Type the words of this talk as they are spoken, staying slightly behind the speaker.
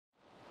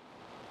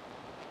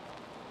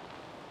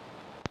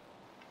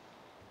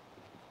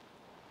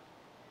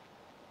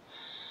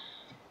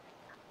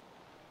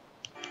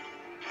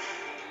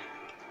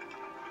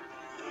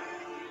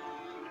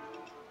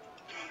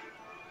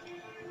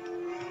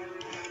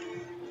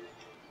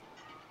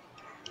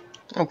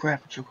Oh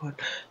crap, it's recording.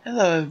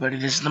 Hello everybody,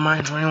 this is the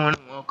Mind21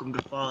 and welcome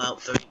to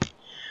Fallout 3.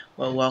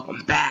 Well,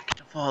 welcome back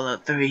to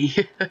Fallout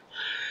 3.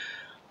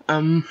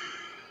 We'll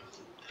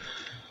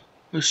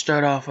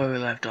start off where we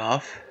left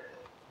off.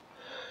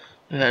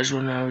 That's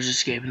when I was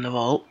escaping the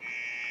vault.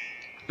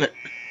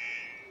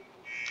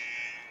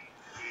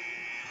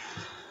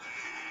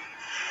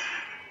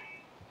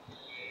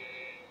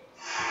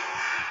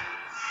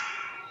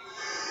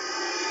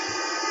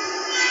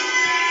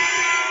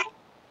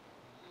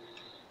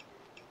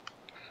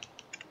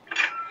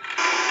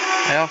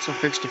 I also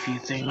fixed a few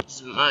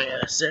things in my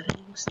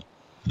settings.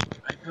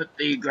 I put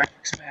the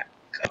graphics back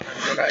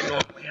that I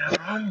normally have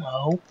on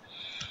low,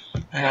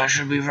 and I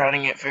should be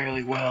running it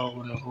fairly well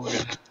when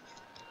recording.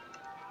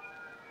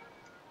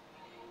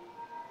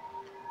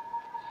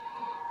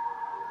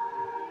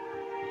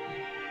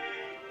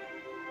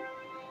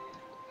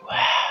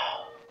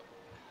 Wow.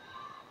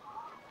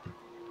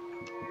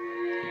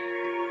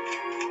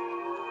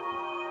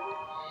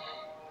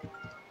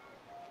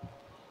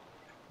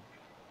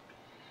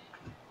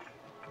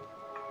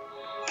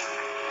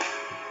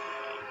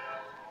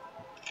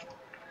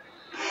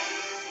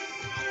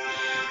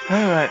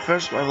 Alright,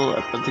 first level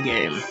up of the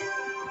game.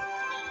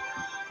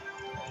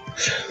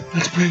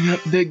 Let's bring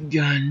up big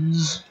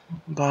guns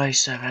by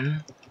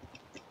 7.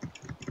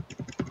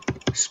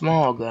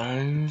 Small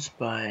guns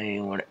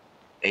by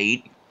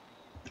 8.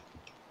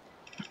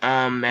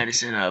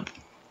 Medicine up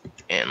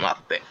and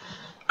lockpick.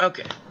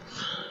 Okay,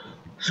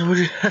 so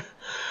we're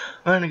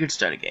on a good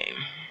start of game.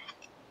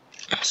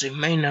 So you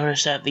may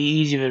notice that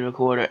the EasyVid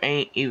recorder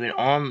ain't even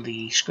on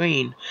the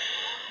screen.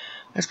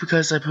 That's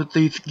because I put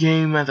the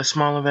game at a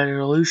smaller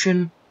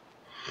resolution,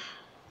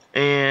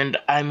 and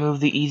I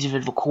moved the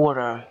EasyVid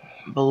recorder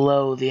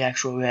below the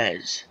actual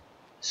res,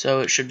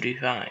 so it should be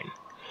fine.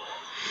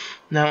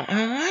 Now,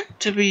 I want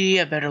to be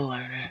a better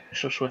learner,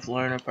 so Swift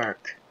Learner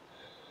perk.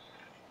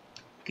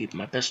 Keep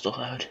my pistol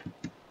out.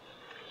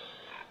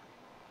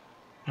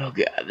 Oh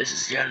god, this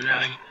is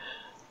annoying.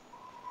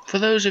 For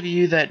those of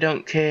you that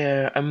don't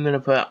care, I'm gonna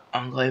put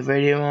Enclave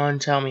Radio on.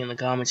 Tell me in the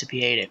comments if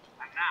you hate it.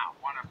 And now,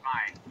 one of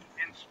my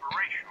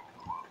inspirational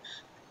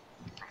quotes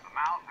from the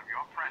mouth of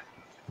your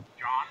president,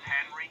 John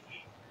Henry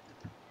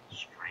Eaton,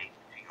 straight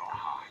to your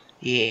heart.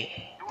 Yeah.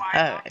 Do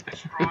I not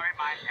destroy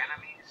my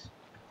enemies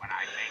when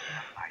I make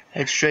them like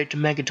Head straight to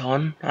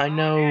Megaton. I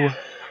know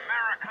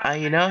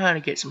how to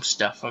get some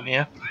stuff from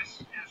here.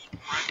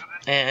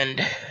 And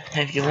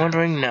if you're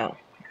wondering, no,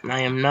 I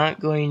am not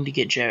going to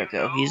get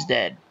Jericho. He's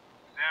dead.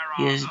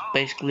 He is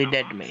basically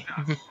dead to me.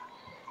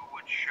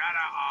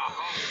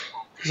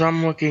 Because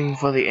I'm looking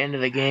for the end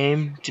of the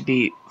game to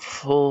be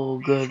full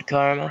good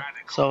karma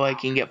so I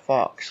can get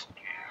Fox.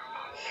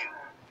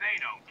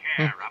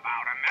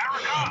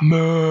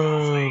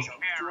 No.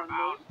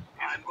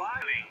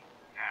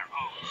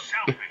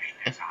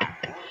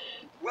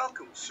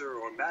 Welcome, sir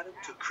or madam,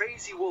 to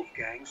Crazy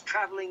Wolfgang's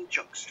traveling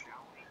junk store,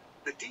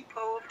 the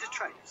depot of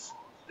detritus,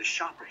 the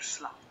shop of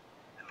slop,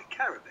 and the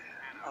caravan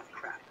of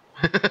crap.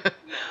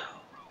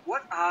 Now,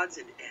 what odds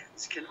and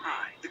ends can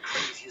I, the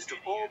craziest of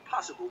all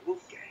possible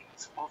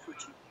Wolfgangs, offer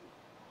to you?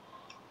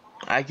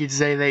 I could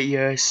say that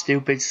you're a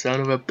stupid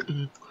son of a...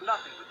 Nothing but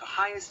the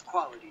highest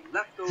quality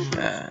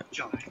leftovers,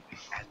 junk, and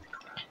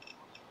crap.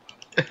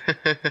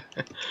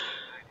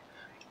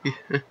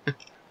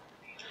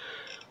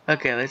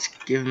 Okay, let's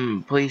give him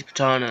a police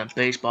baton and a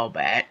baseball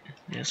bat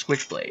and a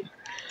switchblade.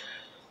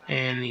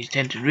 And these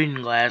tinted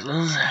reading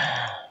glasses.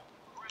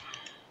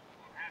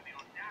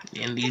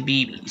 And these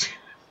BBs.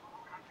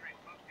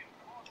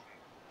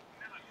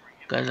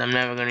 Because I'm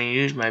never going to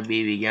use my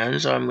BB gun,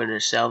 so I'm going to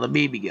sell the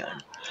BB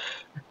gun.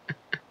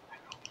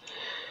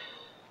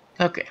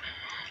 Okay.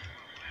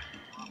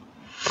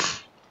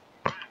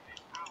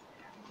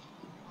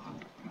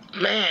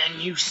 Man,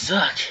 you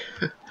suck.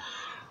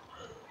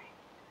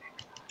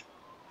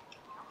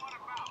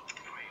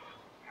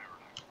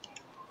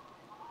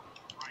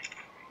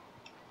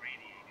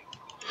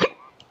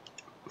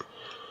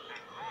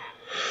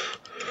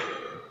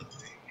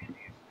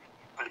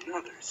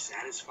 Another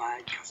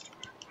satisfied customer.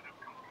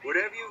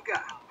 Whatever you've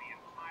got.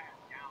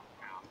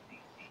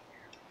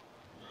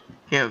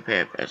 Can't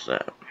pay us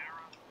up.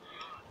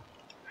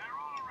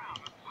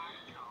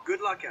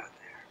 Good luck out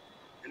there.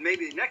 And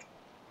maybe next...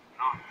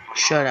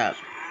 Shut up.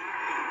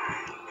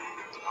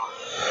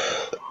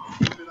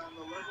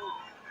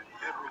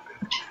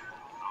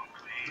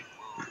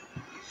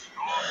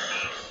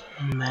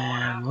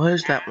 Man,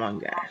 where's that one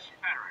guy?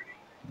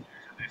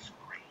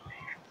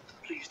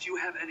 Please, do you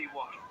have any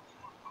water?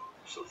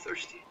 I'm so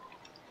thirsty.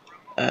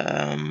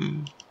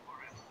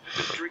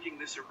 Drinking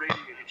this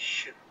irradiated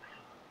shit.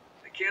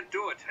 I can't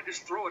do it. I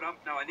just throw it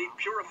up now. I need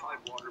purified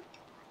water.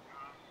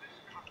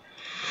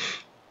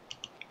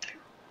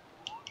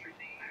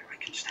 I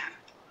can just have it.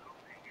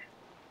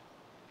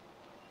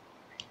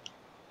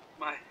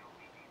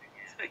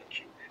 Thank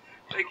you.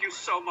 Thank you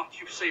so much.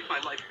 You've saved my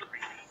life.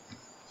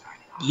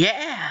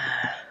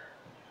 Yeah.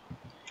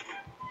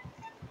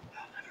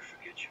 I'll never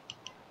forget you.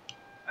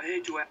 I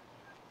hate to ask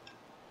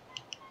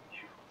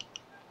you.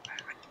 I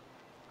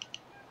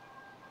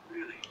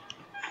really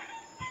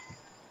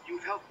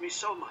helped me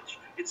so much.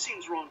 It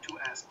seems wrong to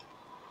ask.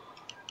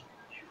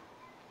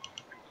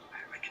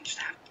 I can just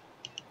have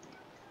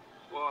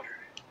water.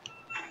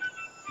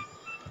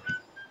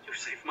 You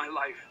saved my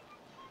life.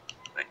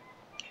 Can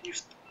you...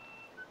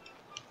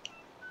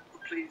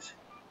 Please,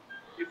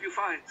 if you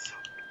find some.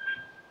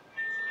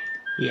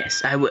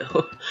 Yes, I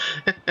will.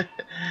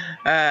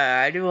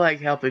 I do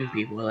like helping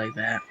people like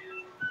that.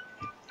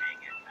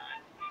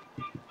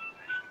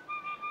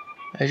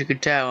 As you can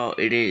tell,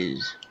 it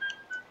is.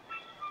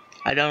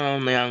 I don't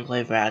own the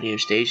Enclave radio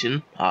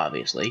station,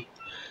 obviously.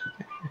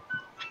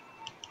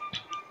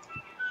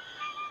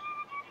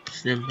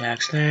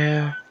 Stimpaks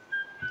there.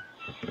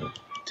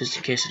 Just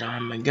in case I don't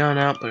have my gun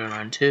out, put it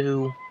on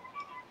 2.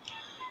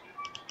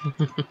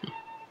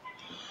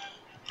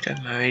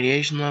 Check my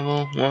radiation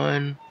level,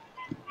 1.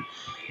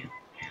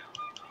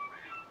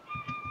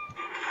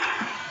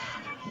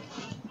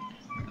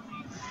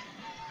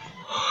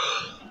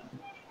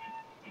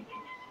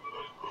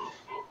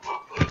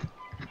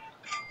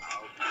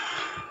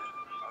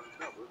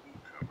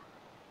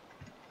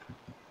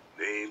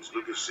 Name's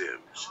Lucas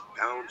Sims,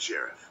 town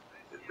sheriff,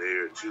 and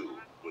mayor too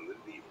when the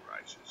need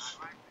arises.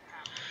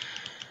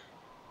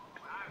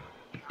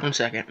 1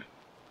 second.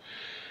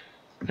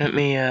 Let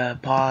me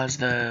pause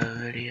the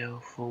video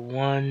for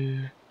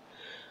 1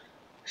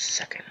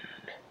 second.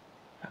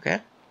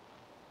 Okay?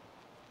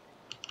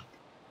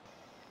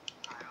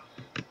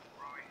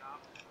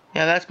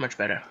 Yeah, that's much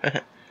better.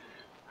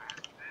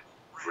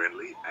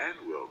 Friendly and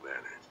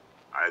well-mannered.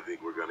 I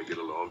think we're gonna get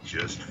along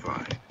just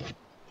fine.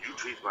 You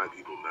treat my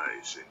people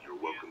nice, and you're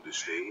welcome to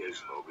stay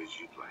as long as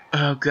you'd like.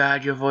 Oh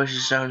god, your voice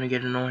is starting to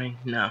get annoying.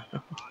 No.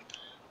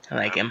 I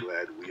like him. I'm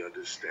glad we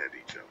understand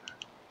each other.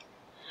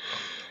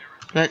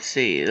 Let's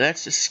see.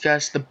 Let's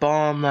discuss the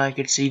bomb that I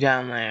could see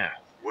down there.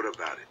 What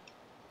about it?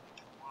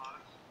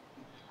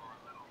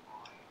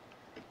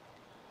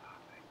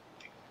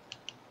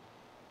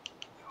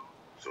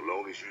 So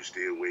long as you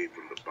stay away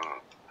from the bomb.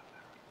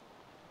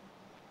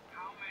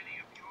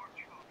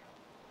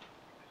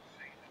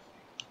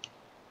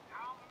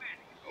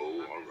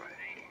 Oh, all right.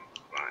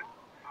 Fine.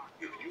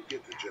 If you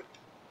get the job.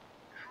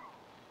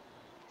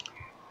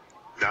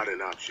 Not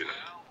an option.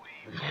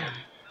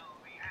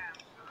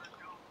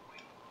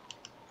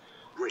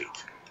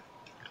 Great.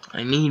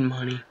 I need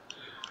money.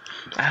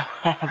 I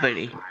don't have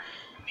any.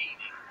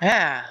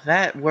 Yeah,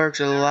 that works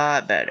a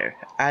lot better.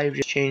 I've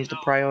just changed the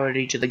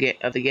priority to the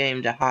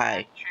game to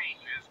high,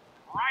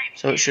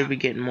 so it should be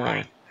getting more.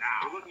 From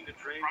this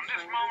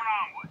moment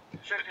onward, the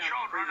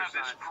children of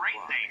this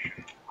great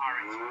nation are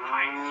its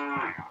highest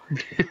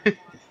priority.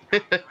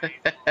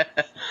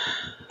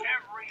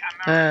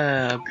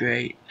 Oh,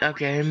 great.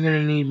 Okay, I'm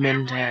gonna need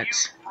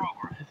Mentats,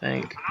 I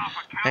think.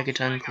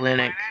 Megaton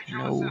Clinic,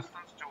 no.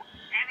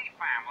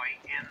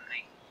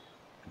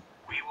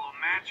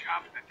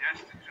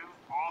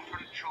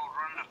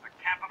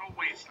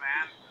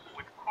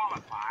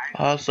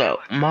 Also,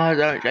 mods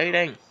aren't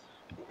cheating.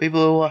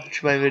 People who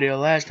watched my video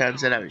last time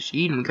said I was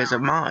cheating because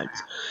of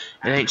mods.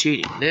 It ain't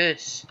cheating.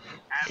 This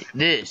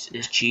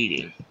is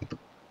cheating.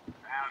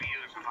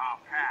 Values of our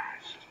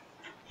past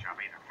shall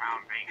be the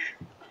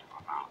foundation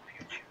of our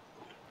future.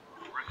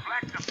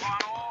 Reflect upon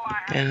all I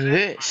have And said,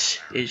 this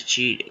is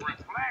cheating.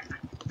 reflect and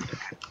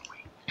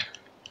wait.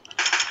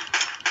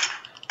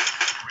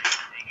 Great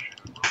nation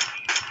will be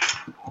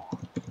reborn,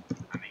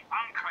 and the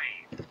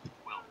enclave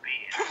will be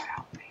its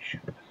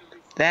salvation.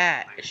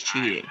 That is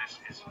cheating.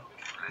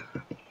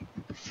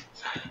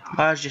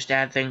 Mods just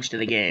add things to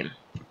the game.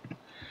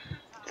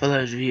 For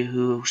those of you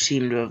who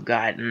seem to have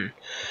gotten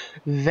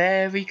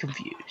very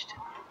confused.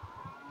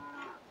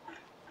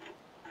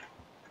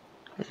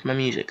 Where's my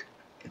music?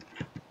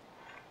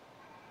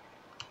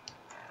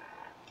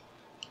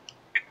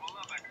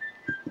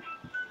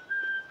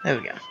 There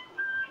we go.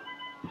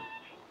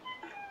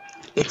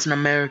 It's an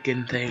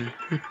American thing.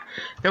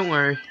 Don't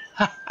worry.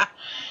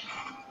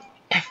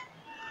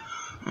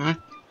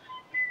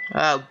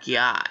 Oh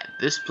god,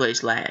 this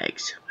place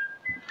lags.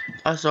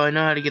 Also, I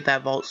know how to get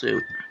that vault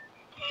suit.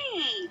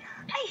 Hey,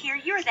 I hear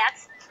you're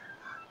that's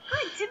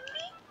good to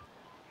me.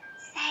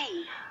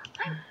 Say,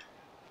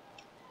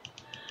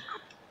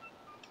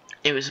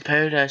 It was a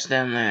paradise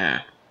down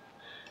there.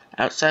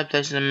 Outside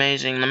place is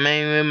amazing. The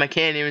main room, I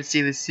can't even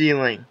see the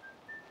ceiling.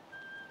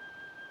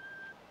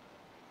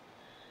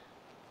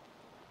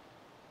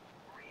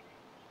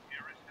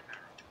 Dearest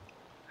America,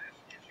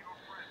 this is your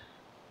friend,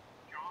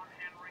 John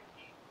Henry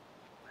Heath.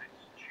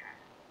 Let's chat,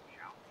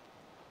 shall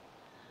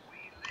we?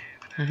 We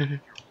live in a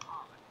age of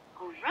common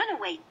a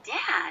runaway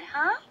dad,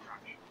 huh?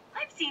 destruction.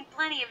 I've seen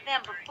plenty of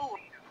them before.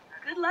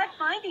 Good luck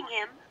finding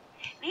him.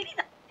 Maybe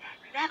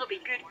that'll be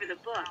good for the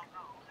book.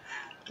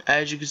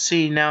 As you can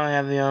see, now I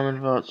have the armored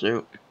vault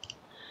suit.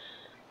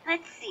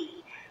 Let's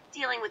see.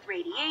 Dealing with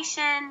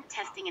radiation,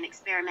 testing an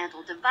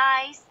experimental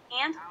device,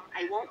 and,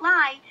 I won't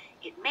lie,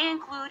 it may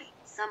include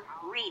some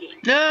reading.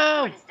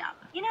 No! Sort of stuff,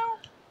 you know?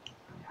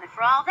 But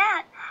for all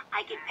that,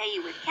 I can pay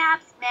you with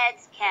caps,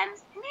 meds,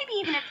 chems, and maybe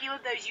even a few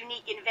of those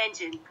unique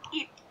inventions.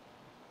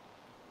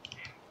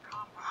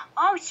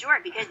 Oh, sure,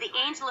 because the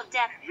Angel of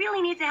Death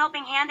really needs a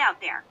helping hand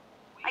out there.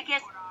 I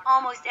guess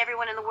almost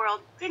everyone in the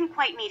world didn't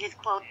quite meet his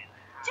quote.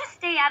 Just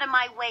stay out of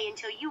my way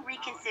until you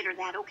reconsider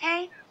that,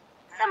 okay?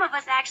 Some of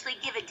us actually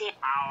give a damn.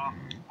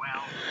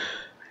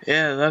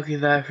 Yeah, lucky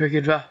that I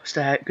freaking dropped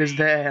that, cause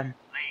damn,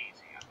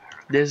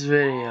 this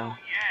video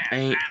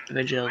ain't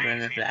the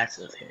children if that's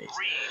the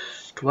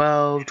case.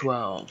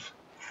 12-12.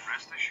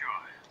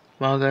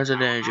 Small guns are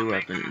danger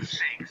weapons.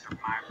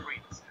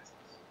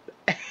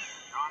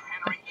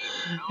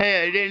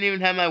 Hey, I didn't even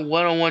have my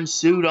one-on-one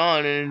suit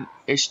on, and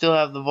I still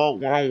have the Vault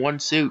one-on-one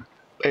suit.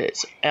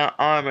 It's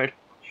armored.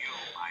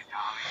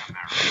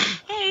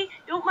 Hey,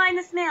 don't mind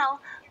the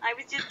smell. I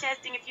was just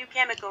testing a few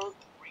chemicals.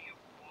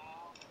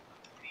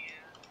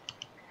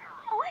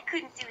 Oh, I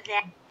couldn't do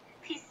that.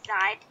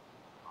 Besides,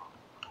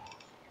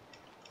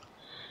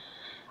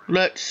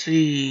 Let's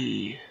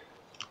see.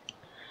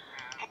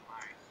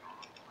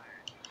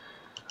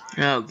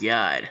 Oh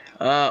god.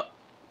 Oh,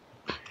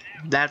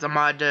 that's a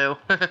mod do.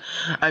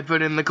 I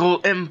put in the cool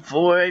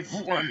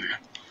M4A1.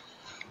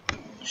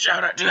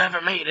 Shout out to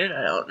whoever made it.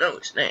 I don't know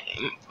his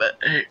name, but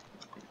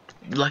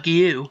lucky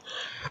you.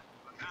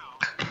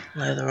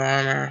 Leather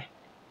armor.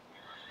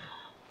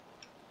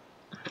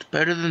 It's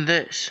better than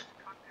this.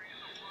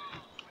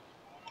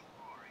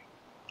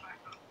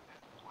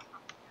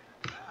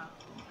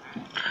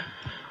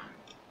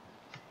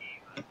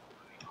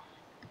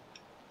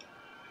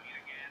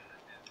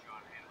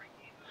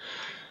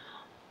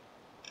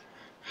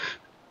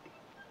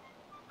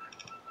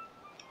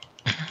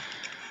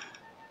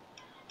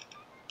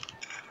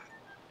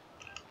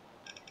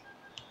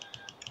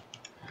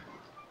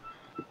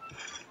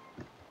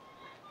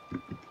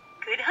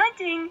 good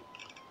hunting.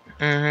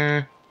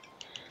 Mm-hmm.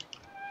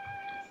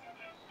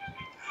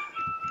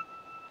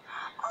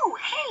 Oh,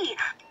 hey.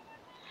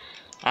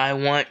 I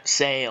want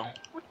sail.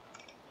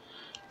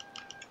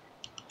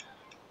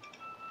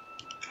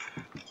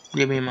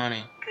 Give me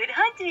money. Good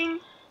hunting.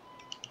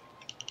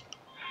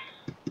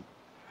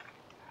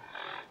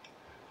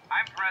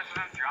 I'm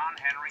President John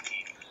Henry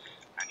Eaton,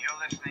 and you're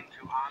listening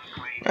to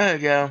Enclave. There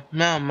you go.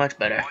 Now I'm much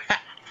better.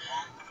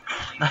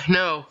 I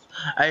know.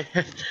 I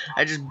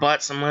just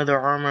bought some leather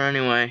armor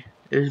anyway.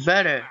 It was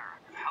better.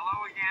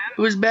 Hello again.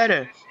 It was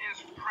better. This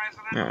is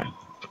President. No. I'd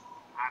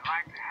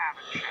like to have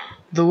a chat.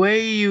 The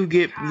way you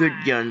get good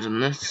guns in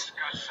this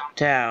Discuss something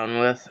town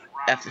with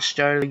at the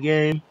start of the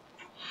game,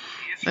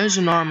 there's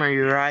an armory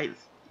right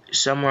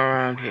somewhere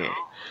around here.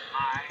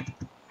 my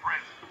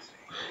presidency.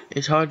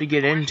 It's hard to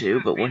get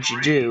into, but once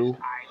you do,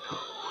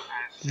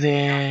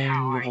 then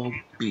you'll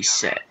be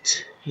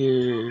set.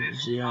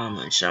 Here's the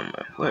armory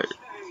somewhere. Where?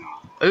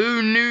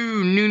 Oh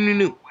no.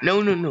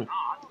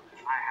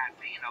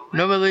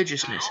 No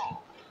religiousness.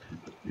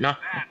 Not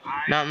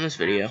in this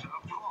video.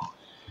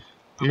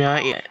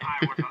 Not yet.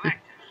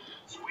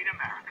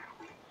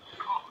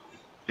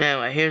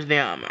 Anyway, here's the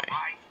armory.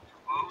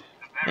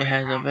 It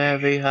has a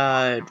very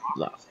hard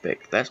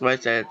lockpick. That's why I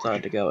said it's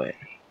hard to go in.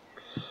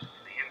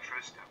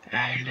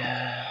 And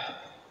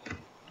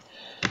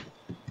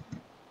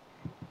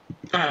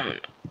I don't know.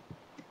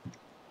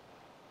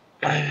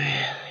 I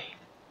really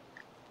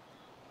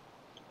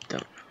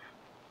don't know.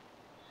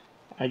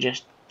 I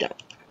just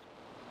don't.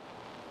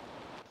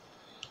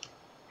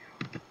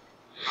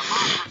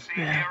 Democracy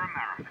Yeah. near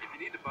America. If you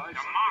need to buy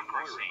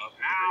Democracy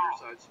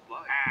now and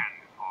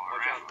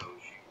forever.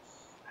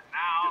 And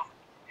now,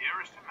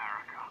 dearest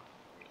America.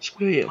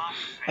 Screw you.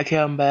 I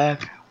came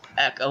back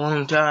a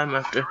long time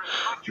after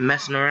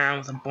messing around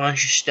with a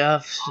bunch of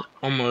stuff,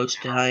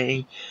 almost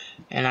dying,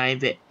 and I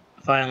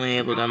finally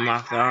able to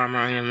unlock the armor,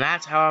 and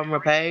that's how I'm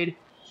repaid.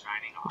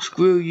 Signing off.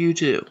 Screw you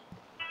too.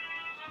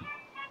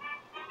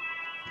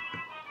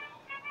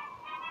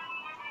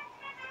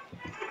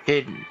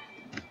 Hidden.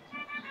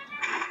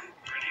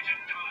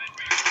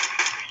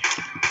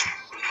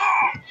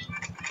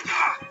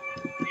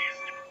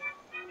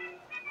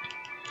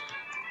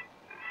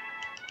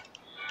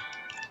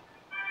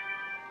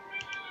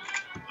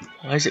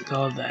 Why is it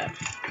called that?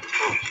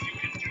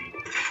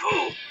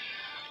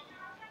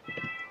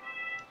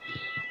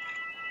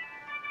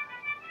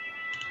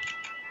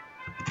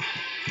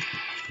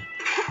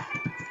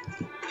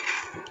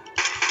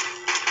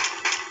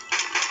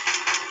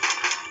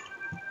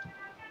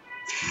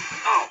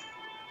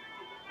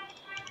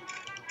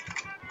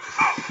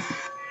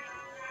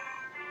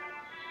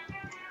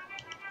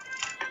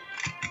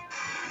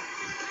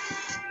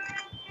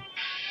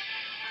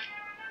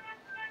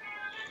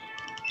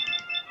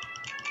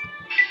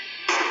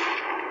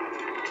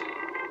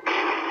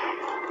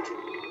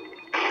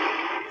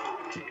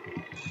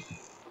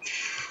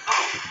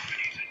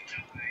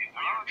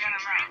 Hello again,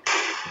 America.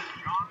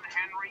 John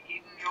Henry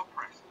Eaton, your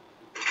president.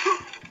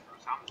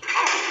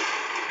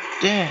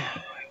 Damn.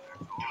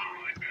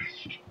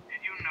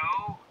 Did you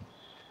know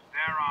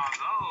there are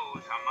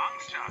those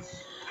amongst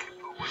us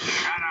who would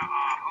shatter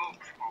our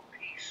hopes for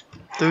peace?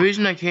 The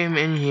reason I came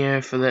in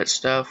here for that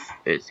stuff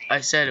is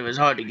I said it was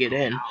hard to get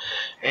in,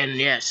 and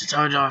yes, it's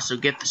hard to also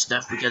get the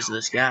stuff because of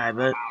this guy,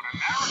 but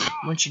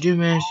once you do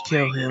manage to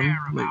kill him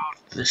with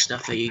the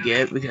stuff that you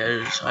get,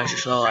 because I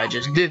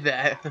just did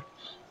that.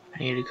 I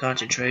need to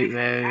concentrate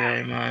very,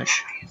 very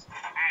much.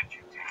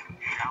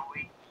 Shall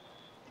we?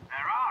 There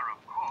are,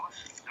 of course,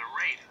 the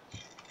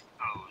raiders,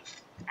 those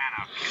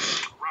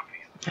anarchistic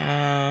ruffians,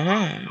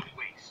 the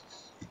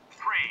wastes,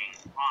 preying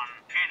on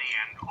any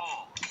and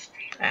all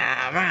steel.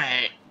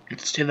 Alright,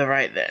 it's to the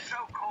right then.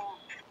 So-called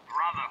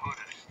Brotherhood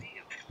of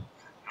Steel.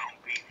 Don't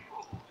be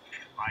fooled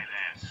by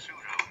their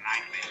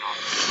pseudo-nightly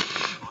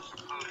nonsense or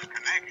supposed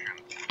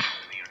connections to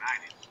the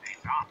United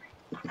States Army.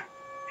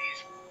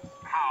 These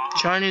power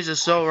Chinese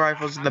assault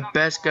rifles are the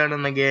best gun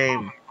in the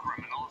game.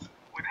 criminals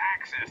with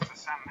access to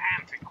some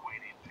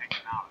antiquated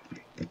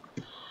technology.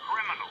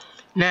 Criminals.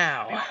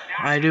 Now,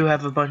 I do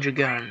have a bunch of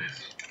guns,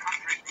 The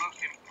country's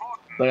most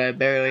important but I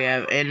barely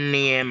have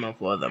any ammo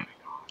for them.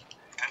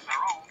 as their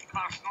own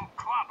personal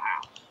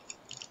clubhouse.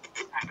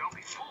 And don't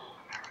be fooled,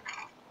 America.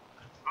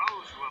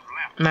 Those who have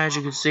left And as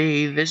you can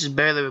see, this is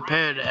barely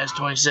repaired. It has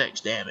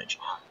 26 damage.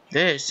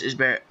 This is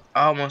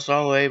almost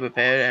all the way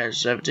repaired. It has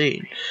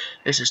 17.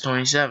 This is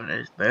 27.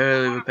 It's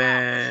barely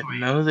repaired.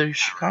 No, the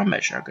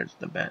combat shotgun's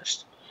the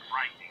best.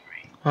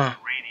 frighteningly Huh.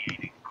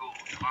 radiating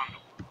ghouls of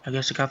underworld. I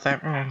guess I got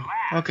that wrong.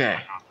 Okay.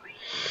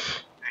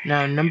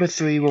 Now, number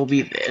 3 will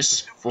be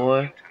this.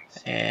 4.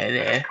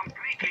 I'm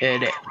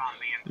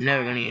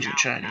never gonna use a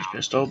Chinese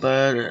pistol,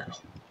 but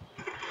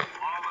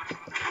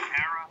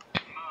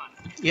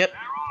yep.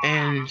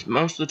 And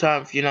most of the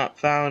time, if you're not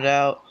found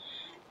out,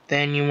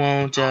 then you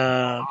won't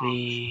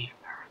be.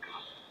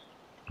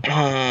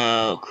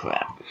 Oh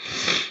crap!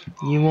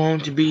 You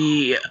won't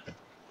be.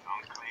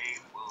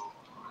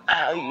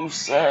 How you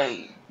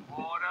say?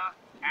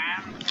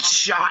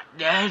 Shot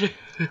dead.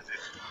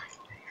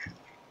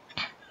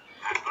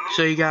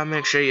 So you gotta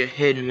make sure you're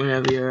hidden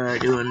whenever you're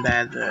doing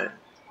bad there.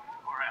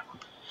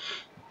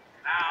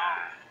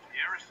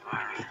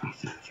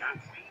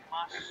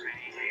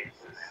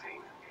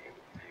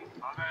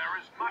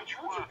 I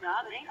told you,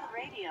 Bob, it ain't the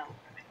radio.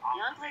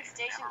 The Enclave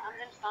station comes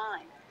in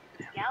fine.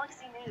 It's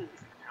Galaxy News.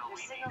 Your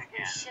signal's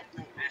been shit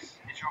lately.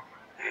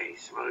 Hey,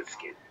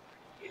 Smoothskin,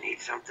 you need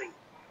something?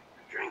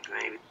 A drink,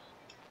 maybe?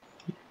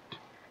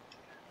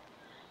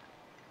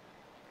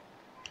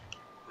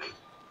 Wait,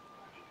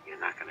 you're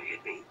not gonna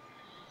hit me?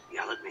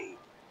 Yell at me?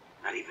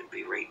 Not even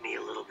berate me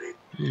a little bit?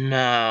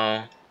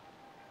 No.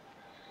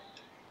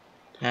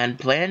 Hadn't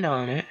planned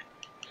on it.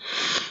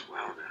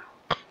 Well,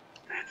 now,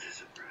 that's a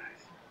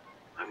surprise.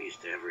 I'm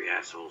used to every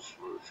asshole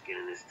Smoothskin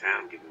in this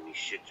town giving me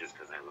shit just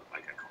because I look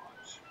like a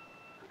corpse.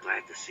 I'm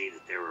glad to see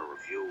that there are a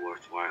few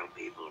worthwhile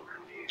people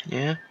around here.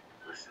 Yeah.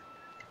 Listen,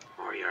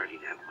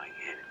 Moriarty'd have my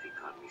head if he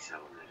caught me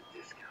selling at a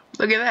discount.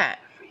 Look at that.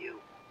 For you,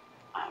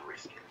 I'll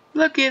risk it.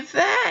 Look at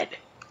that.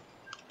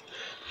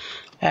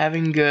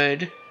 Having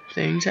good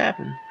things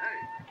happen.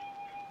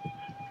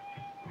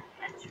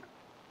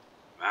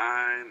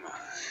 My.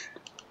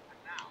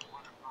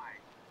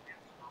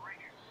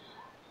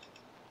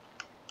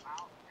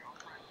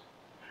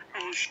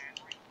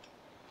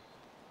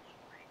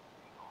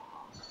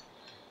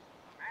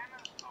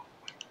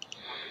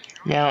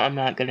 Now I'm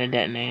not gonna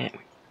detonate it.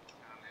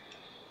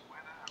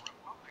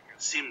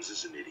 Sims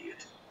is an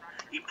idiot.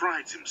 He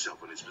prides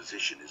himself on his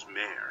position as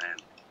mayor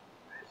and...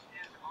 This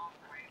is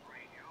On-Trade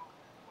Radio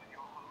with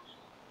your host,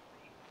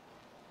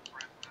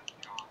 President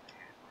John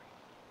Henry.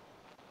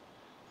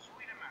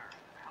 Sweet America,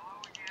 hello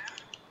again.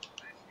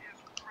 This is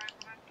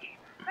President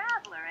Eden.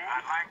 Traveler, eh?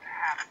 I'd like to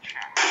have a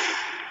chat.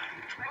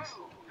 Let's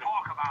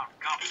talk about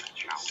government,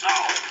 shall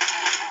we?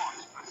 More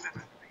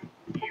specifically,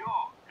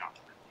 your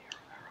government, dear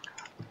America.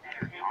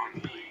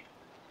 John Lee.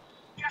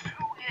 Just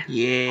who is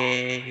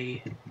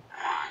Yay.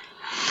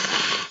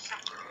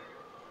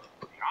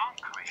 John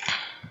Clay?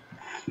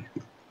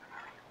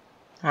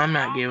 I'm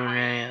not giving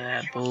any of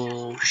that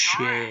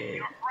bullshit.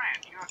 Your friend,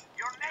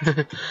 your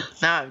neighbor.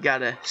 Now I've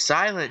got a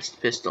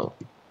silenced pistol.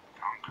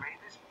 John Clay,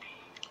 this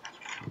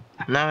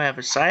me. Now I have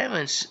a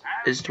silence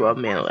is 12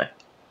 meter.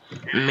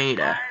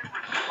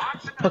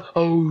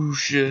 Oh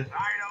shit.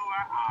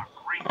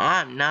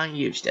 I'm not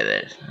used to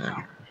this.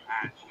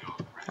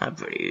 I'm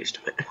pretty used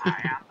to it.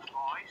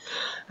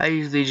 I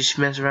usually just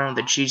mess around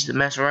with the cheats to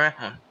mess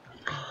around.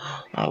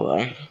 Oh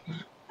well.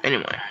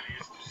 Anyway.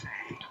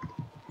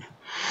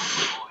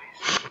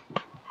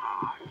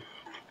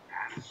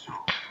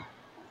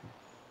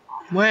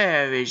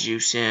 Where is you,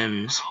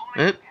 Sims?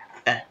 Oop.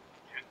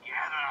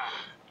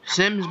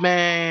 Sims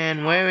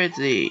man, where is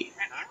he?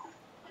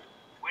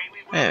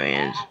 There he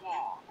is.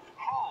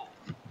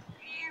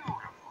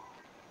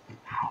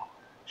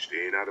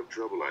 Staying out of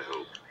trouble, I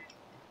hope.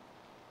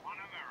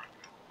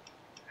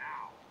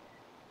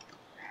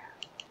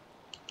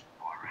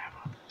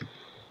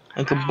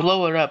 I could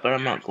blow it up, but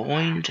I'm not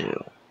going to.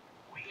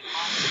 I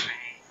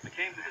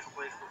came to this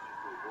place looking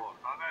for water.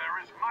 There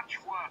is much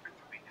work to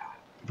be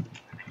done.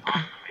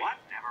 What?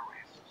 Never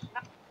rests.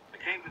 I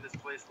came to this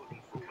place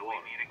looking for Till water.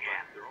 we meet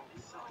again. They're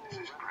only selling This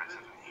is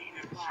President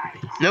Eden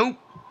signing off. Nope.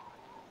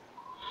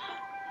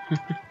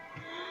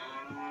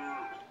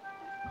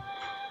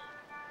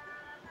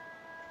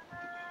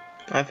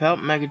 I've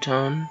helped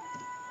Megaton.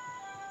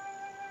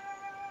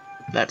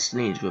 That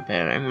needs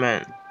repairing,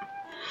 man.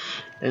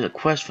 There's a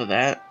quest for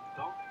that.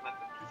 Don't let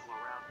the people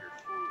around here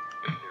fool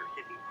you.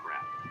 They're hippie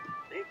crap.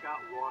 They've got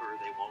water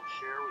they won't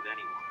share with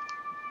anyone.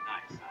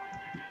 Nice,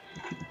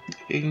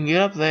 huh? You can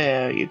get up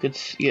there. You could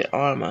get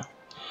armor.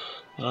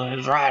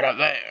 It's right up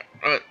there.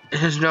 But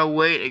there's no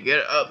way to get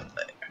up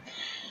there.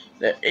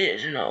 There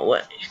is no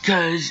way.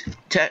 Because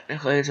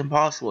technically it's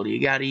impossible. You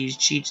gotta use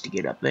cheats to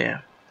get up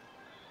there.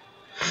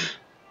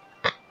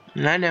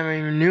 And I never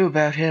even knew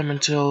about him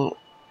until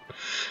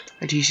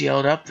I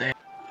TCL'd up there.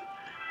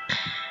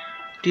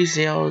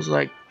 TCL is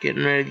like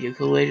getting rid of your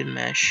collision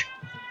mesh.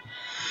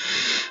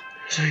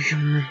 So you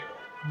can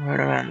run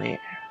around the air.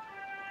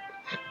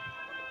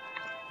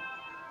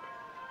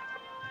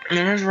 And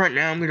as right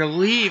now, I'm gonna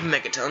leave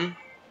Megaton.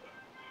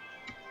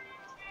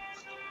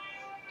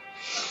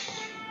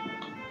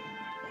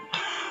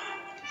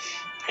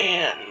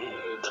 And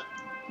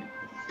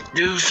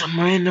do some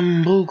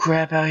random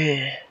bullcrap out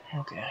here.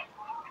 Okay.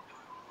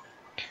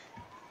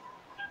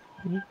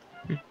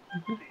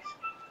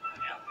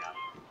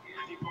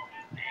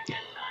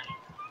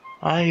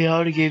 I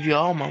already gave you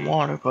all my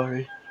water,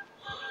 buddy.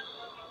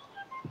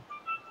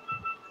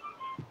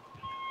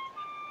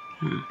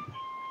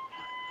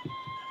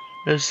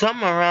 There's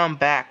something around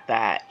back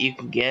that you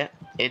can get.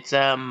 It's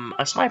a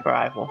sniper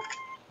rifle.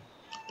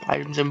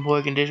 Items in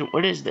poor condition.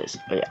 What is this?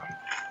 Oh yeah.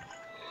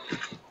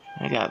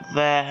 I got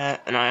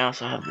that, and I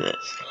also have this.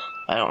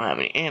 I don't have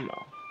any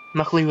ammo.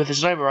 Luckily with the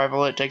sniper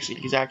rifle it takes the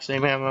exact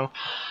same ammo.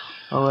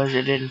 Otherwise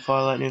it did in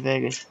Fallout New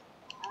Vegas.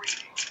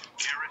 Greetings,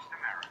 dearest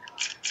America.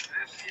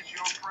 This is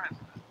your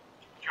president,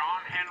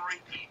 John Henry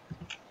Eaton.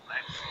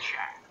 Let's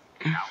chat.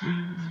 Now,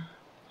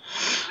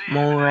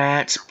 More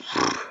rats.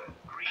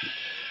 greed,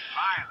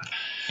 violence,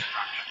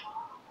 destruction.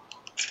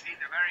 Indeed,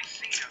 the very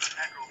seat of the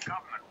federal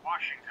government,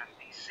 Washington,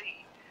 D.C.,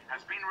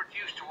 has been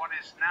reduced to what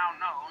is now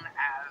known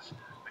as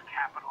the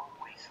Capital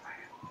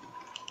Wasteland.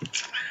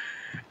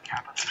 The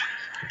Capital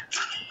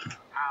Wasteland.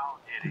 How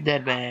did it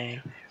Dead come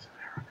man. to this,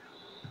 America?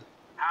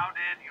 How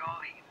did your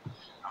leaders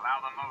allow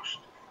the most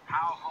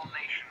powerful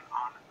nation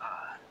on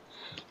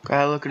earth?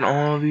 Gotta look in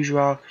all of these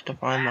rocks to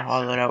find the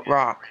hollowed out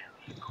rock.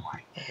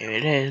 Here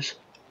it is.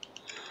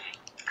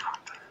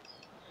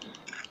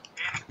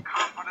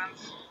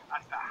 Incompetence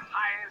at the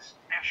highest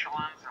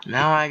echelons of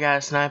Now I got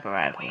a sniper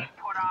rifle. we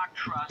put our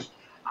trust,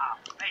 our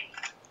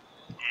faith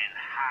in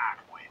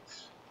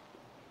half-wits.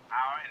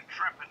 Our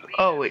intrepid leaders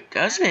Oh, it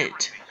doesn't. had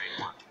everything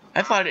they wanted.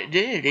 I thought it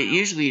did. It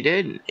usually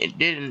did. It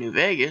did in New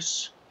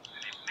Vegas.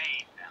 And it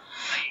made them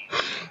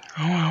lazy.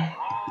 Oh well.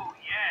 Oh,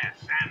 yes,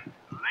 and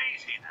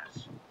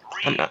laziness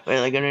I'm breeds. not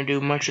really gonna do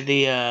much of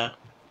the Rest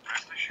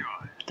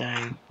assured, thing.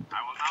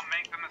 I will not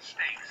make the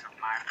mistakes of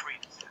my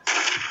predecessors.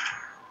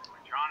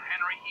 When John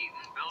Henry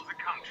Eaton builds a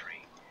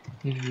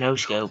country, No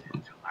scope.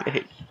 to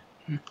last.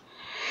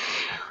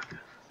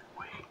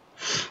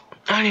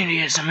 I need to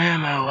get some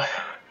ammo.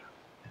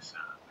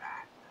 Deserve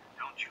that.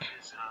 Don't you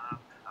deserve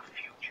a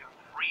future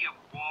free of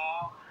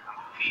war and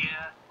fear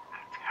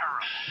and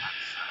terrible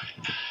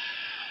uncertainty?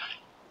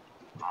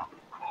 Of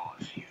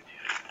course you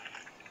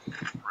do.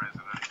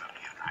 President of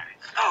the United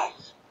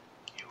States,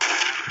 you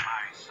have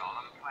my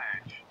solemn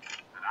pledge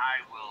that I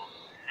will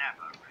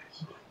never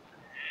rest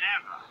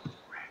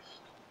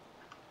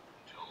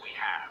until we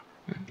have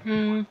a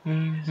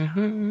place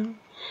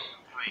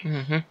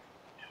to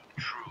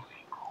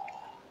truly call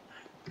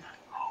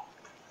home.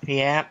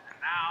 Yeah.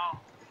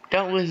 Now,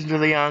 Don't listen to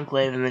the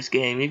Enclave in this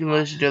game. You can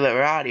listen to the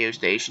radio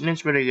station.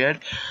 It's pretty good.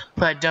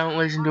 But don't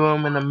listen to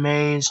them in the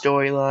main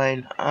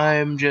storyline.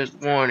 I'm just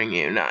warning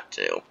you not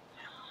to.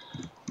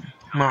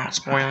 I'm not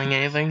spoiling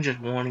anything, just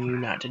warning you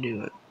not to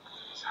do it.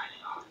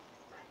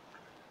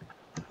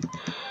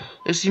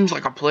 This seems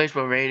like a place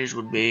where raiders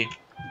would be.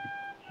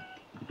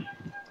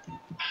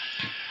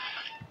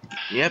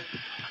 Yep.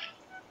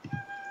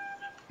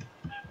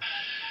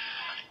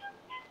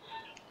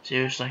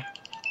 Seriously.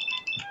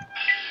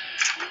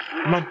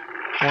 Come on.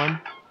 1,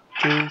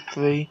 2,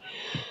 3.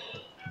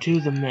 To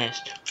the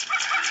mist.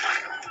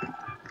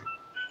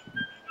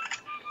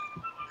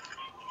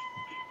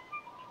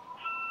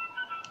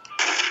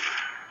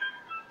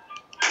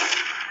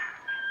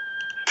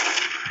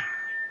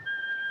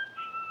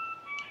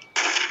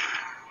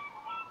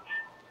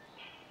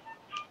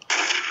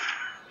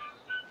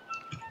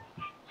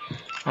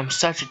 I'm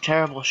such a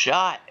terrible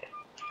shot.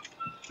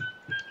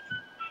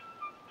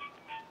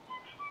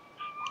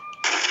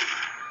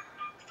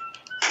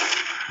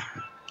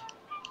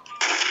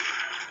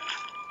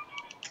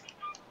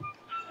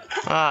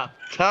 Ah,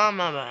 come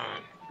on.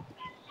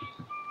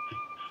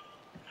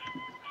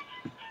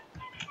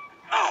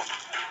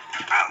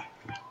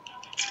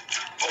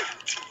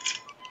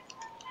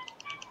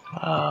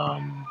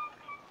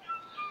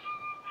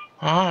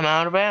 I'm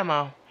out of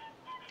ammo.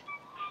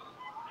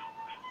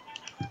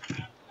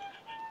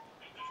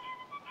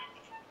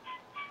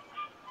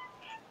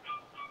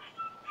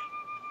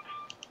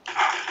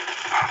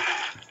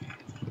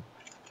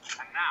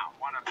 and now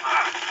one of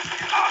my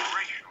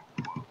inspirational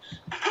quotes.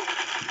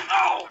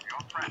 Of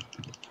your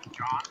president,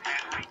 John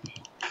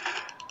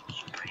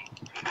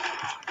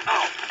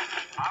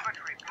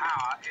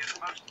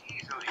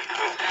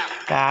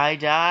Die,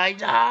 die,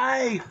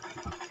 die!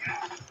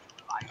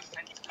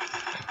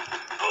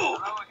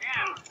 Hello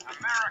again,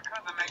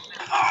 America the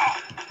Magnificent.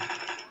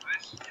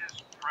 This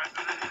is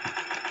President.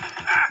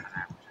 And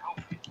I was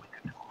hoping we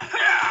could talk.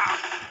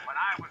 When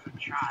I was a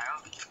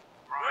child,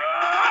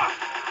 growing up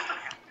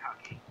in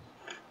Kentucky,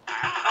 I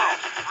had the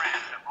best friend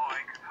a boy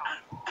could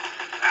hope for. A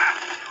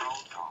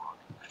 7-year-old dog,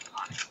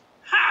 Honey.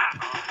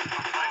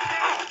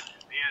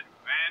 The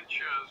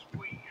adventures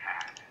we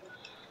had.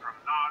 From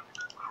Knob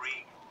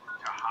Creek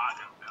to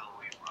Hardenville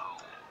we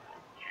roamed,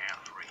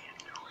 carefree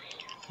and free.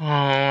 Oh,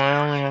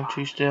 I only have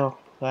 2 still.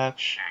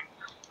 Facts. And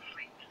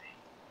completely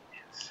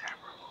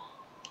inseparable.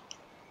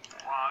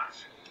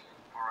 Was,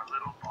 for a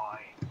little boy,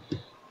 the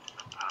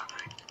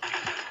perfect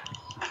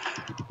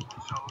existence.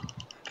 So,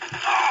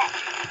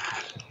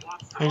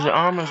 His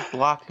arm is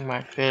blocking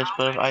my fist,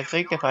 but I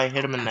think if I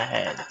hit him in the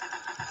head.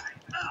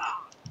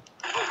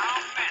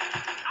 how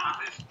many of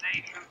this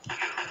nation's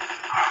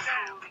youth are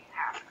truly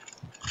happy?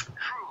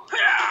 Truly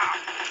happy?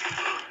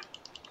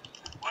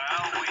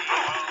 Well, we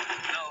both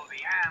know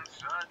the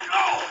answer,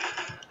 don't we?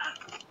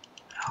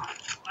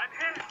 Let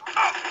him.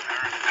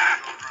 American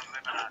children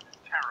live in a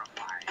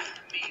terrifying,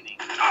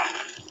 meaningless world.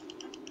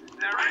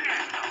 There is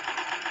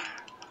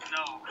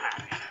no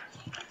happiness.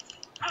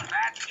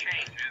 That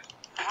changes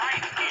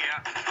right here,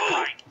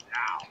 right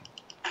now.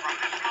 From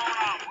this moment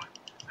onward,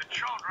 the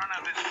children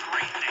of this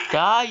great nation.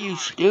 Die, you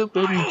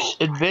stupid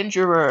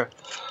adventurer!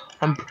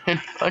 I've been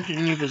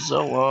punching you for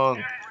so long.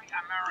 Every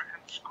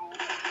American school,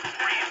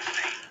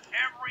 reinstate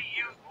every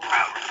youth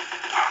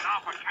program,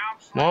 offer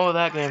counseling, More of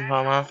that game,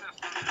 Mama.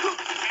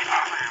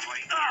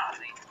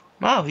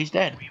 Oh, he's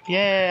dead.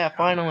 Yeah,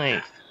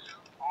 finally.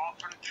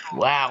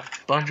 Wow,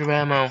 bunch of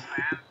ammo.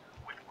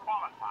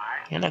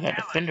 And I got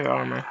defender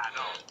armor.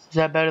 Is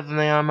that better than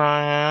the armor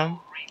I have?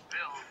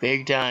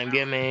 Big time,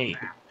 gimme.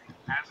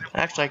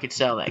 Actually, I could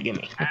sell that,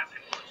 gimme.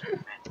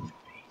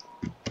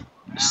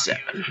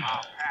 7.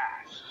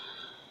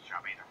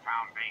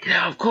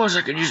 Yeah, of course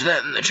I could use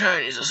that in the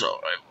Chinese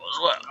assault rifle as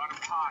well.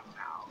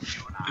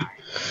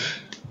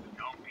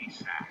 Don't be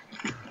sad.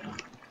 The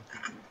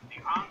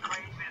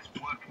Enclave is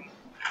working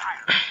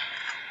tirelessly to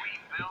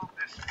rebuild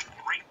this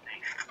great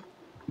nation.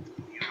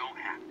 You don't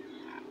have to.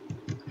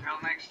 Until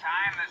next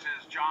time, this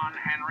is John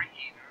Henry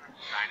Eden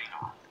signing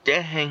off.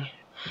 Dang.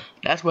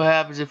 That's what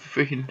happens if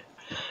you freaking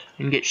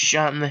get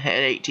shot in the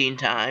head 18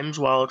 times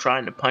while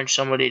trying to punch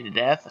somebody to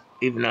death,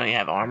 even though you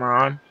have armor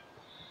on.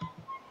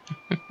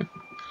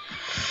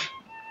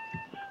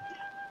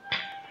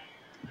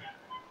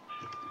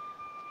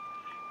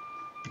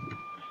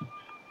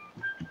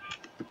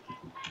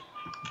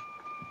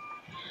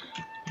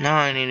 Now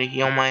I need to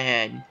heal my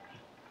head.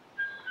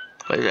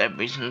 Because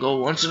every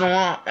once in a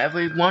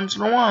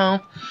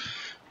while,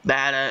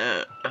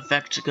 that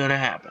effect's gonna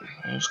happen.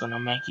 And it's gonna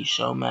make you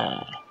so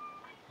mad.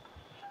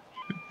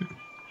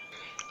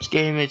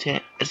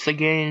 It's the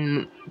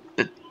game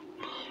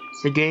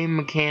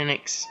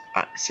mechanics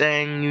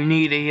saying you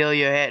need to heal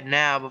your head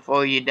now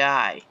before you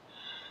die.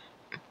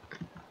 Now,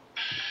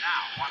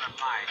 one of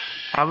my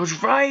I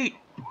was right.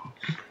 from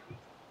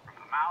the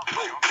mouth of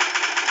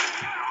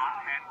John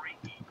Henry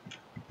Eden.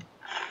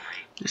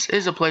 This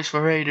is a place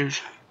for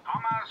raiders.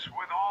 Commerce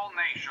with all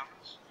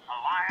nations,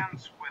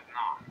 alliance with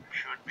none,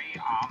 should be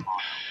our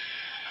motto.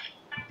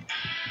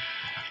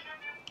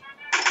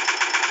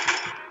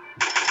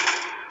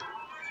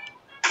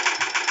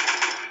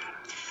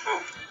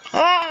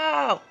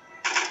 Oh!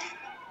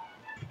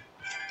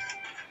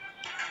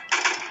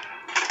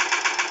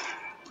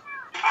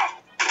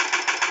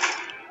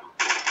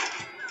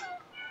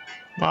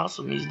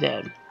 Awesome, he's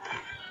dead.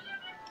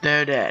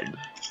 They're dead.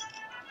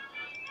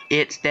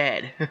 It's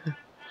dead.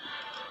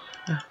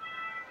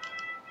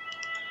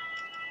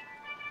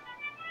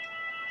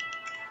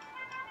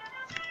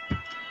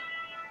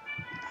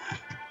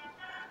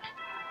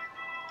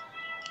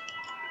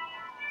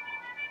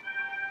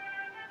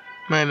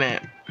 Wait a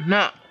minute.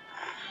 No.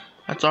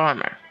 That's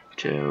armor.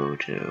 2.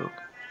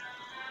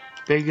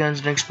 Big guns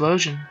and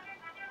explosion.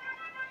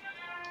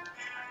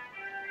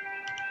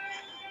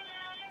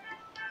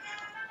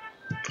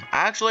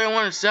 Actually, I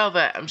want to sell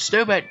that. I'm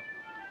stupid.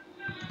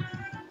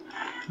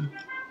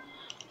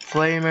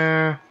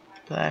 Flamer.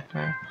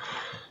 Blackmer.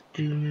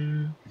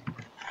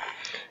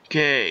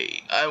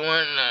 Okay.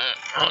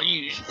 I'll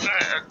use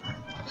that.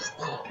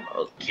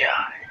 Oh,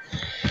 God.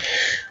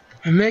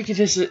 I'm making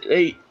this at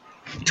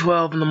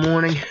 8:12 in the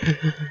morning.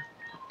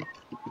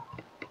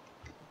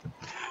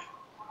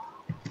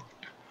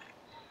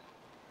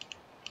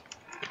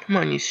 Come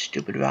on, you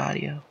stupid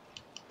radio.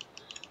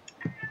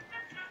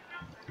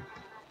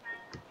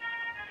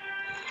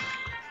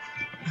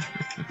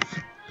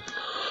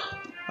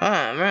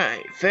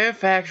 Alright,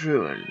 Fairfax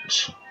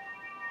Ruins.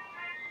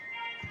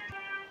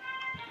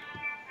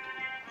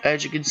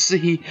 As you can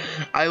see,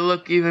 I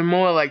look even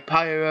more like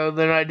Pyro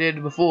than I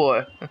did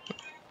before.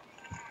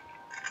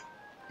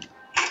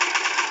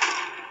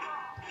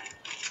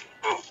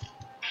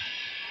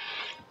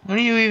 What are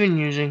you even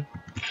using?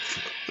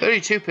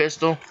 32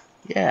 pistol.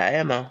 Yeah,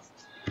 ammo.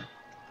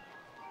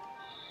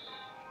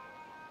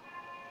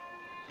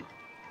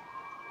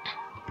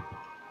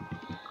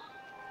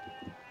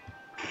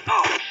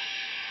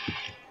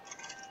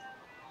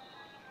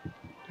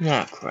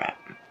 Oh, crap.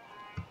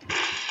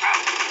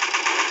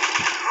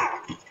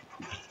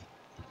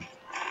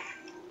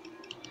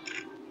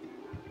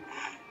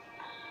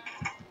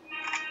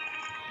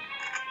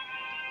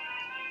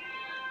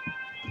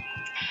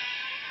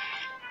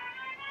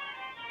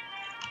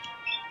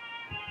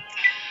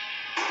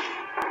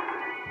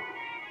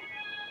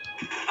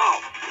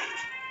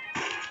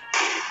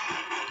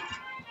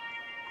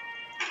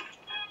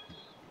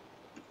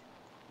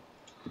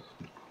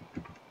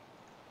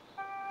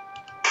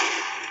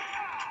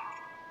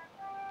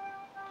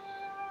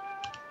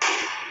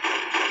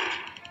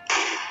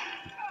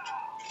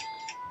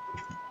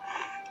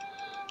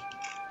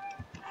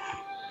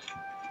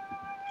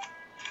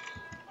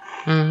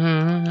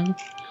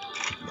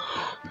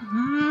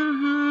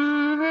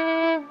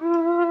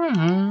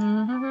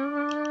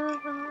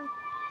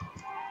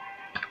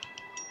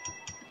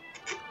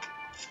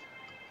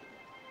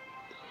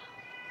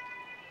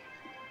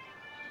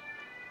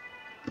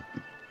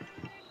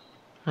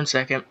 One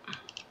second.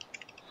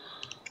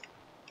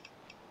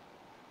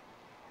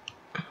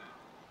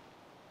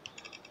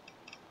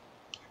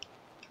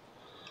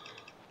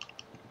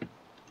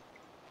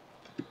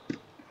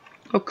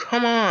 Oh,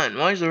 come on.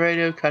 Why is the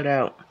radio cut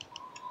out?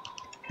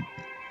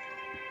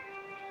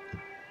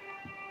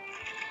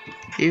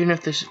 Even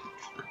if this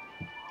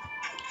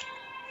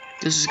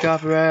is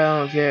copyright, I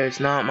don't care. It's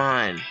not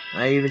mine.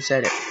 I even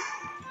said it.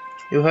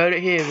 You heard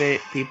it here,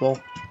 people.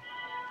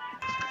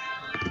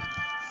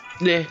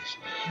 This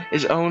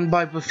is owned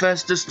by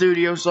Bethesda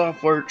Studio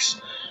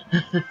Softworks.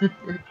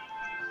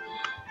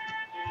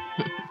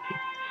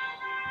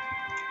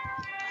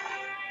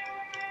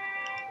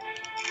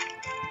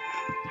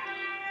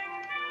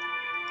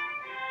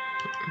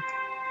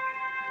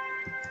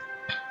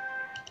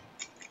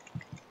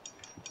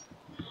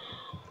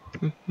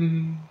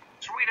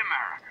 Sweet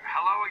America,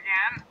 hello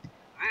again.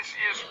 This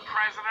is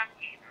President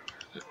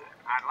Eden.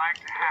 I'd like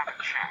to have a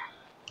chat.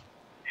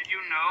 Did you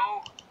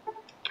know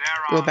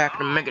there Go are back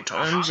to those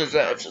Megatons as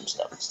I have some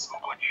stuff. who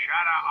would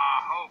shatter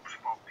our hopes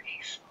for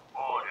peace,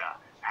 order,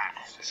 and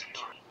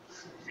security?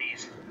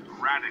 These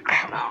radical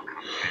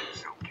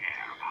malcontents don't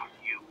care about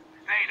you.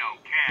 They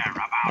don't care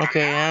about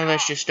Okay, now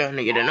that's just starting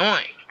to get All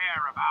annoying. they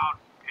care about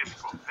is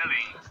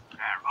fulfilling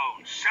their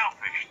own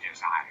selfish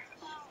desires.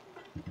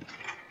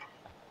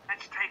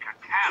 Let's take a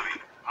tally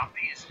of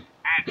these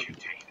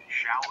agitators,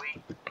 shall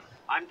we?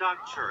 I'm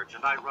Doc Church,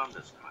 and I run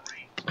this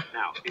country.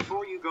 Now,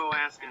 before you go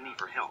asking me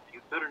for help,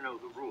 you'd better know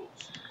the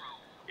rules.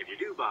 If you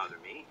do bother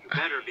me, you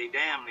better be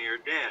damn near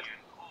dead.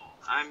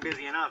 I'm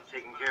busy enough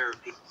taking care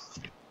of people.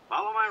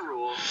 Follow my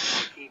rules,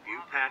 I'll keep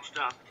you patched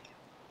up.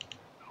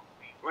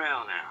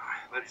 Well, now,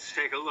 let's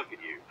take a look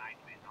at you.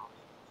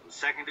 Some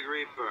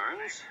second-degree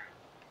burns,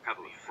 a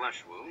couple of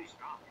flesh wounds.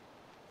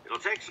 It'll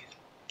take some...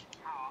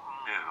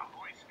 Now,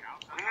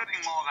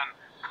 Nothing more than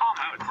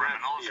common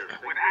criminals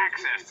with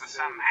access to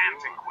some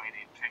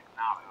antiquated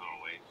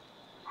technology.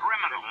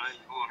 Criminals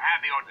who have had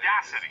the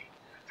audacity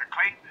to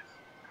claim this.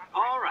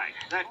 all right,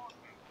 that...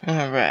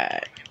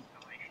 Alright.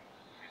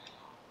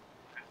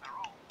 As their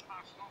own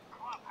personal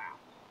clubhouse.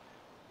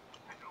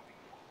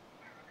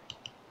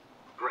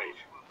 Great.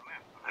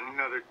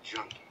 Another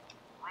junkie.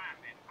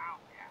 Branded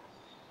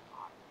outcasts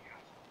are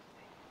just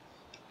things.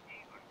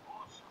 Even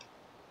more so,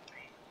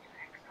 they in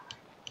exile.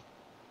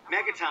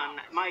 Megaton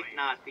might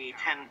not be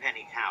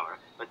 10-penny tower,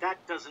 but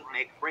that doesn't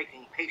make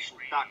breaking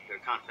patient-doctor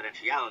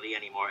confidentiality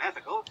any more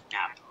ethical.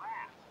 Now,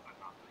 Last but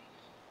not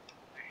least,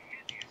 the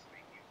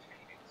hideously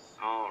mutated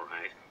all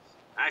right.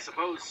 I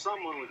suppose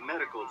someone with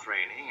medical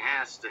training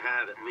has to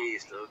have at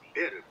least a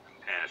bit of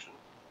compassion.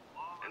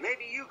 And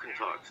maybe you can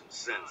talk some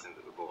sense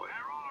into the boy.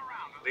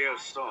 Leo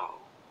Stahl.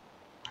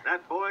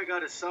 That boy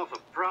got himself a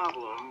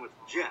problem with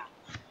Jet.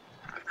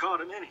 I've caught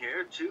him in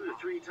here 2 to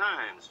 3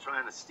 times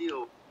trying to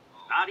steal.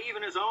 Not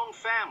even his own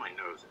family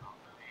knows it.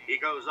 He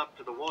goes up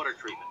to the water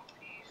treatment.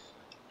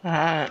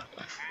 Alright,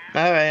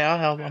 I'll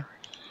help him.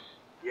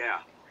 Yeah,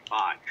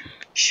 fine.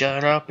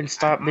 Shut up and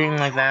stop being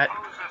like that.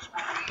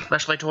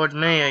 Especially towards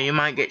me, or you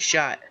might get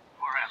shot.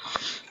 forever.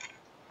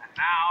 And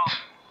now,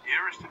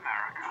 dearest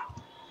America,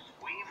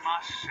 we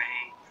must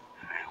say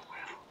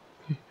farewell.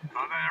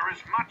 For there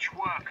is much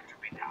work to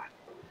be done,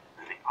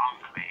 and the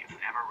enclave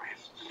never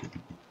rests.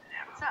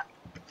 Never. What's up?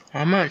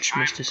 How much,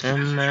 Mr. This is your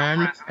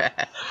Sandman?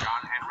 president,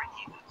 John Henry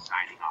Eden,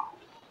 signing off.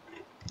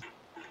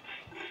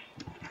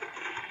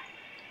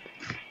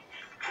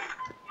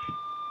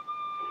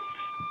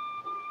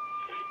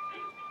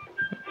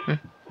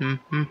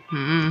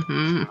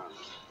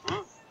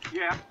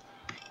 Yeah.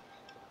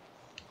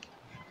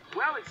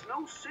 Well, it's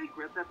no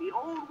secret that the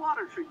old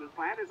water treatment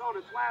plant is on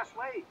its last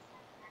legs.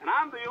 And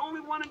I'm the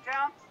only one in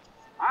town.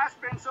 I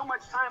spend so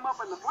much time up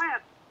in the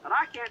plant that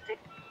I can't take...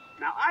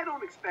 Now, I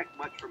don't expect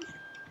much from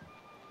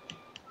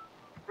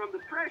the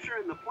pressure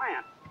in the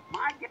plant.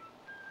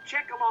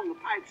 Check along the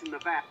pipes in the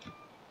back.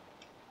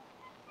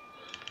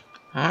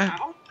 I Huh?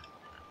 hope...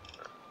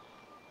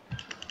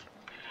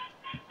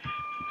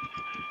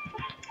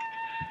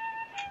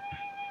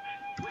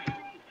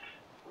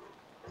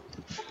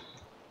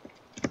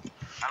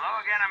 Hello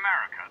again,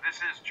 America. This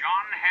is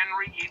John Henry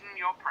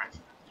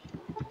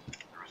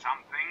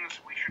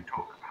can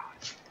talk about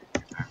it,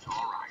 if that's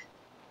all right.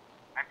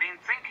 I've been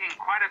thinking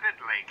quite a bit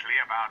lately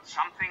about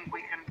something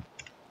we can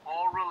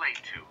all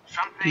relate to.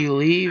 Something Do you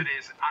leave? that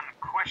is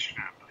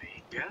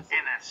unquestionably, Yes?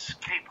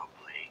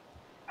 inescapably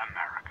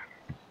American.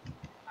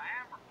 I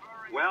am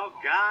referring Well,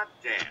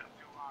 goddamn.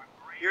 to our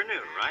great You're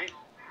new, right?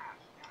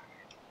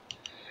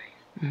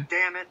 Hmm.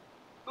 Damn it.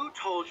 Who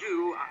told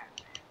you?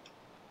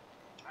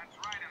 That's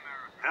right,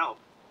 America. Help.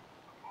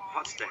 Before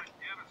What's we that? were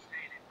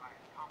devastated by a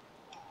common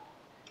war,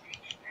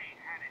 each state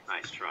had its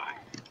Nice try.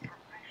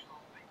 professional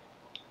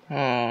baseball.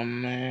 Oh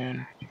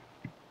man.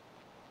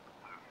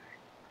 Perfect,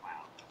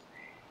 cloudless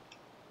day.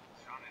 The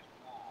sun is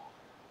warm,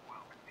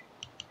 welcoming.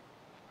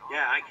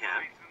 Yeah, I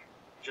can.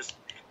 Just,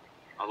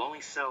 I'll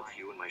only sell to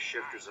you when my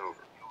shift is over.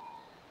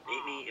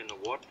 Meet me in the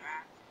water.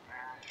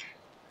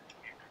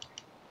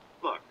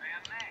 Look, Their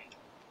name,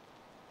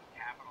 the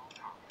capital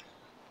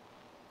congressman.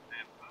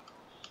 Their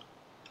purpose,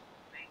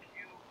 make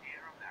you,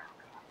 dear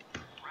America,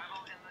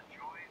 revel in the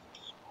joys of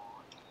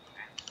sport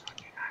and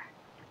sunshine.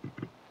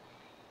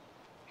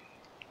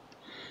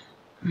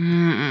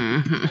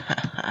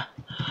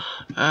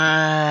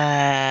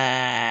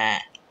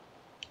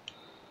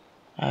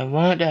 I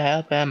want to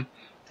help him.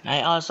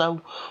 I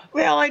also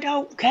really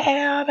don't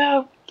care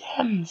about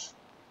him.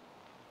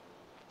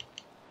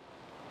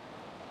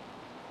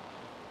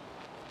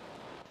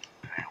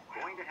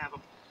 going to have a...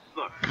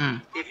 Look,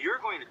 Mm. if you're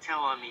going to tell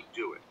on me,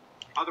 do it.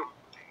 Other...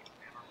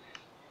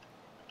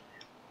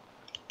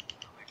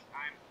 Next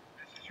time,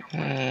 this is your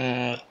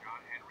friend,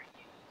 John Henry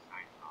Eaton,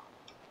 signing off.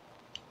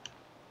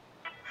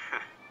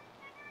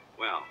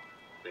 Well,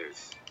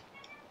 there's...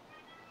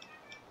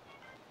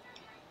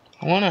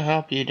 I want to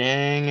help you,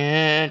 dang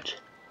it.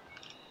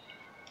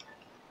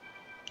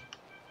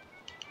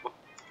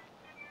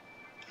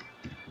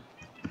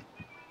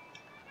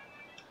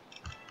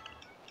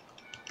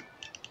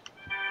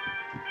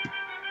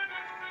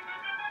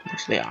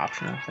 It's the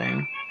optional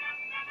thing.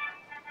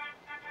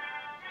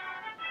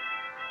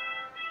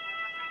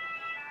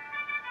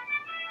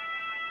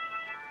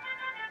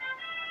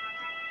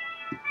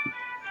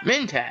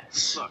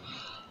 Mentats. Look,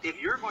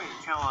 if you're going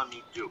to tell on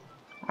me, do it.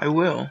 I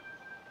will.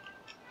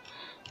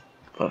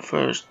 But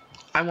first,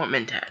 I want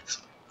Mentats.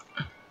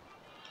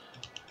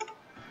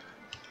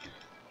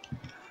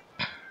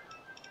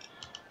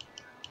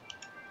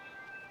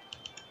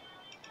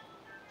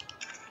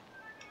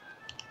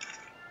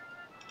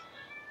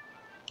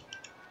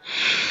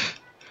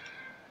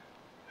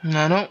 And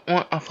I don't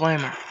want a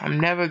flamer. I'm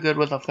never good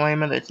with a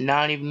flamer that's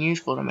not even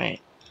useful to me.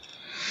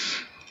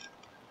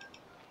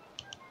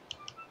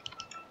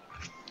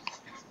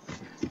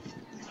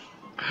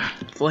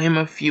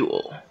 Flamer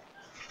fuel.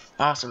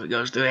 Awesome, it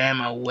goes through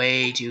ammo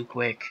way too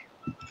quick.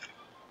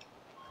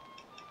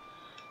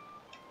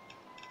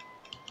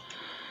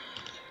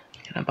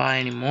 Can I buy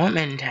any more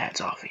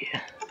Mentats off of you?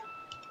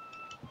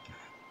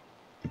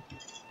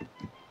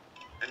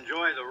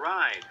 Enjoy the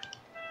ride.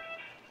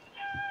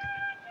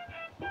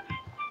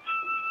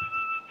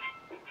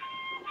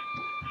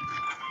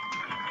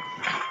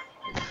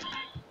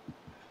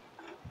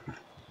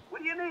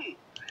 What do you need?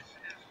 This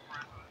is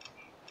President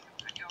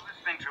Eaton, and you're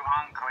listening to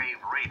Enclave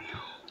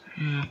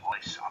Radio, the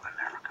voice of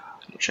America.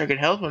 Wish I could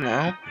help him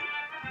now.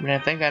 But I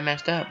think I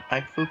messed up.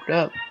 I fooped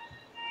up.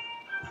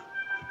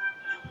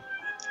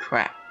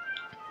 Crap.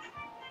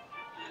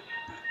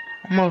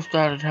 Almost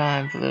out of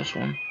time for this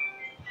one.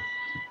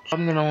 So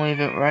I'm gonna leave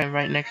it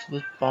right next to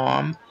this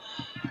bomb.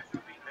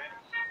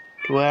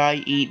 To where I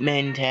eat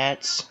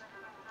Mentats.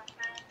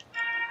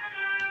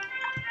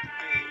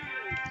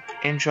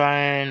 And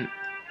try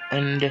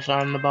and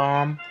disarm the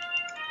bomb.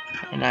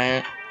 And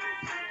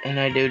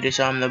I do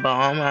disarm the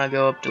bomb. I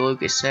go up to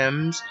Lucas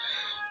Sims,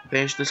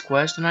 finish this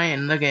quest, and I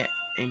end the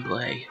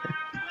gameplay.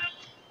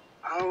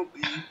 I'll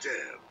be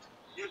damned.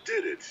 You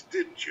did it,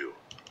 didn't you?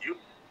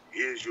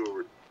 Here's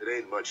your... It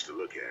ain't much to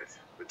look at,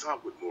 but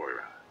talk with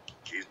Moira.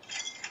 She's...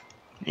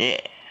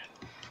 Yeah.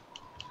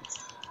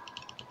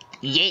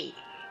 Yeah.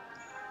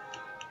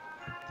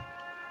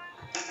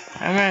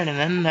 Alright, and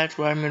then that's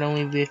where I'm gonna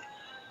leave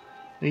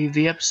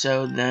the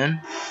episode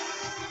then.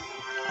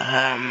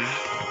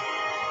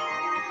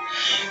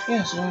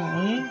 Yes,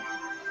 alright.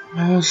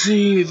 I'll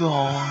see you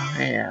on.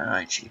 Yeah,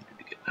 I cheated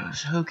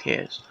because who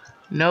cares?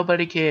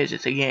 Nobody cares,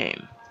 it's a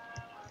game.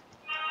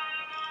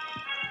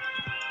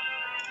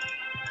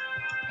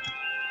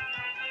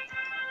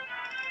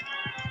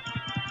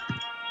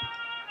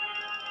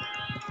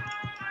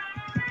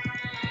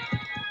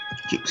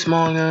 Keep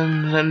small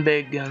guns and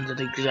big guns at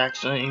the exact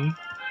same.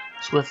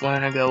 Swift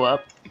liner go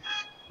up.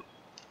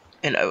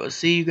 And I will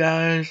see you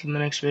guys in the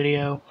next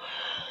video.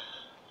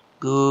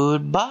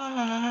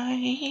 Goodbye.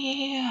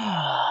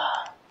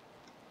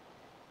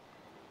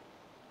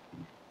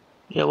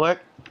 Did it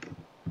work?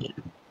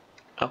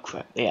 Oh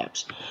crap, the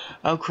apps.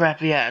 Oh crap,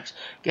 the apps.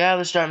 Get out of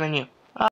the start menu.